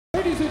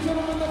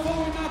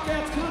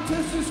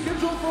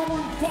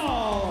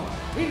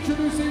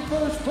Introducing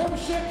first from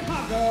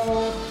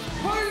Chicago,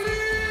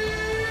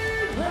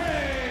 Kylie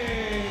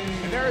Ray.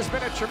 And there has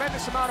been a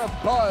tremendous amount of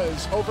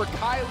buzz over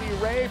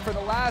Kylie Ray for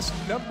the last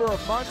number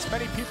of months.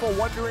 Many people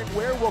wondering,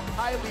 where will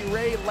Kylie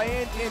Ray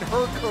land in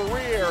her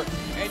career?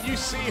 And you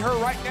see her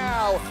right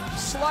now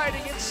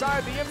sliding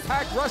inside the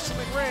Impact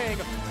Wrestling ring,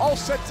 all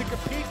set to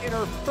compete in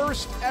her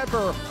first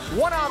ever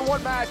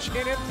one-on-one match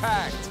in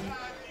Impact.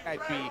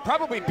 I'd be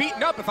probably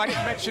beaten up if I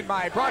didn't mention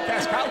my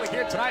broadcast colleague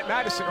here tonight,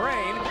 Madison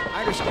Rain.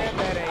 I understand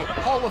that a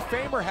Hall of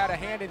Famer had a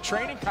hand in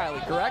training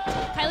Kylie, correct?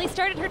 Kylie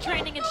started her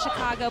training in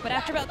Chicago, but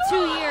after about 2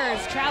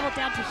 years, traveled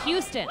down to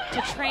Houston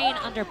to train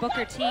under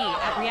Booker T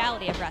at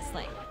Reality of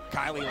Wrestling.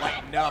 Kylie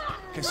lighting up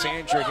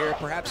Cassandra here,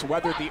 perhaps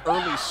weathered the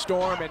early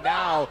storm, and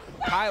now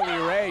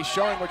Kylie Ray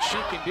showing what she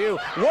can do.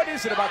 What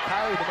is it about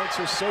Kylie that makes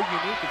her so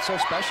unique and so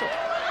special?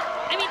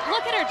 I mean,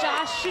 look at her,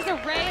 Josh. She's a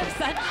ray of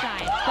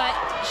sunshine, but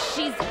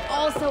she's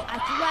also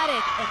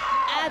athletic and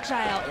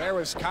agile. There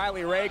was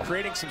Kylie Ray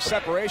creating some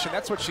separation.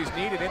 That's what she's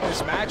needed in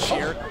this match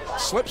here.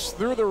 Slips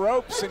through the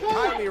ropes, and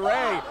Kylie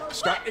Ray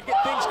starting to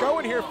get things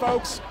going here,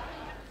 folks.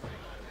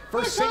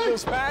 First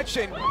singles match,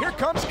 and here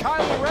comes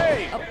Kylie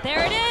Ray. Oh,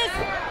 there it is.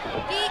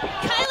 The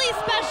Kylie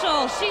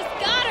special. She's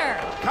got her.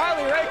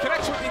 Kylie Ray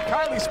connects with the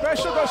Kylie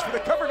special, goes for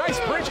the cover. Nice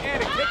bridge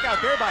and a kick out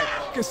there by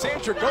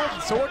Cassandra Golden.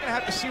 So we're going to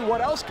have to see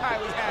what else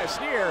Kylie has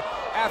here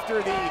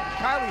after the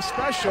Kylie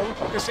special.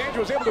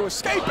 Cassandra was able to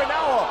escape, and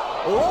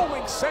now a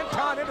rolling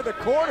senton into the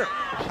corner.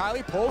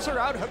 Kylie pulls her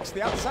out, hooks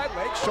the outside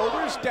leg,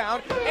 shoulders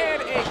down,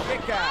 and a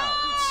kick out.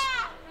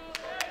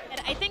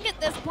 I think at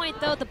this point,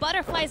 though, the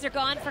butterflies are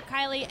gone for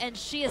Kylie, and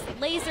she is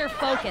laser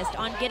focused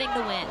on getting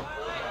the win.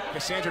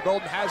 Cassandra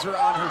Golden has her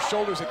on her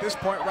shoulders at this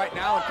point right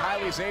now, and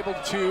Kylie's able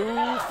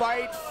to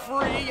fight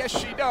free. Yes,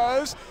 she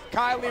does.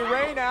 Kylie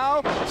Ray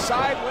now,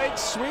 side leg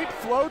sweep,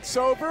 floats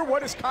over.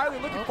 What is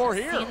Kylie looking for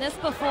here? Seen this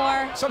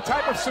before. Some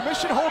type of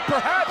submission hold,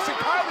 perhaps, and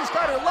Kylie's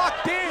got her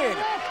locked in.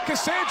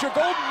 Cassandra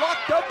Golden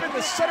locked up in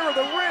the center of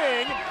the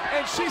ring,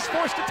 and she's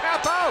forced to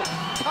tap out.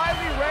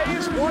 Kylie Ray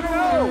is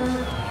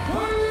 1-0.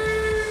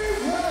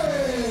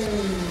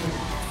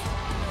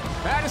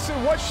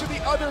 Madison, what should the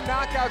other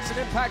knockouts in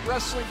Impact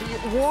Wrestling be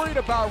worried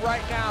about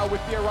right now with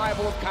the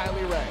arrival of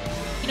Kylie Ray?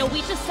 You know, we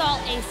just saw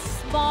a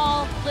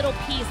small little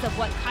piece of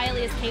what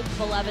Kylie is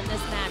capable of in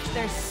this match.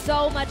 There's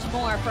so much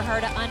more for her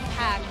to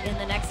unpack in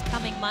the next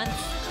coming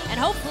months, and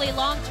hopefully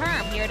long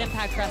term here at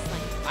Impact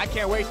Wrestling. I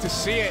can't wait to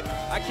see it.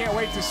 I can't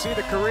wait to see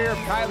the career of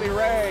Kylie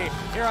Ray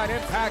here on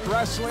Impact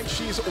Wrestling.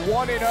 She's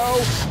 1-0.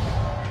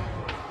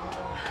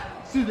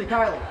 Excuse me,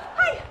 Kylie.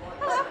 Hi.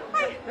 Hello.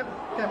 Hi. Yep,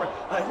 camera.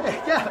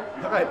 Yeah,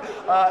 all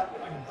right.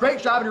 Great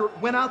job. You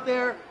went out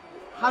there.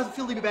 How does it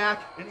feel to be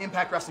back in an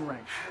Impact Wrestling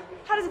ring?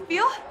 How does it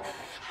feel?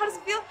 How does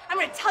it feel? I'm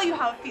going to tell you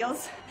how it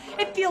feels.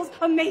 It feels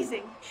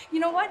amazing. You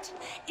know what?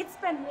 It's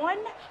been one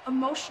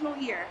emotional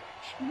year.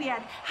 We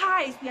had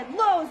highs, we had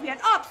lows, we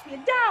had ups, we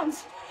had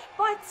downs.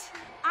 But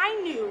I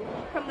knew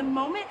from the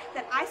moment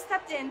that I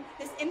stepped in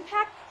this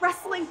Impact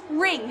Wrestling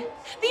ring,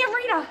 the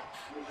arena,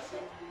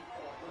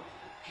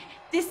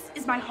 this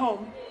is my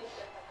home.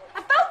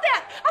 I felt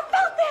that! I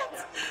felt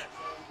that!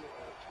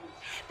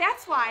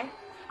 That's why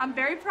I'm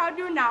very proud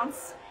to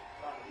announce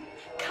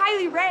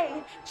Kylie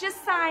Ray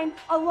just signed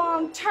a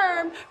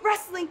long-term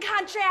wrestling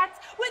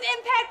contract with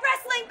Impact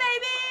Wrestling,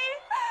 baby!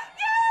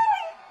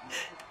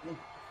 Yay!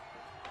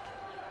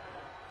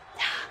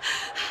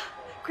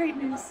 Great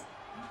news.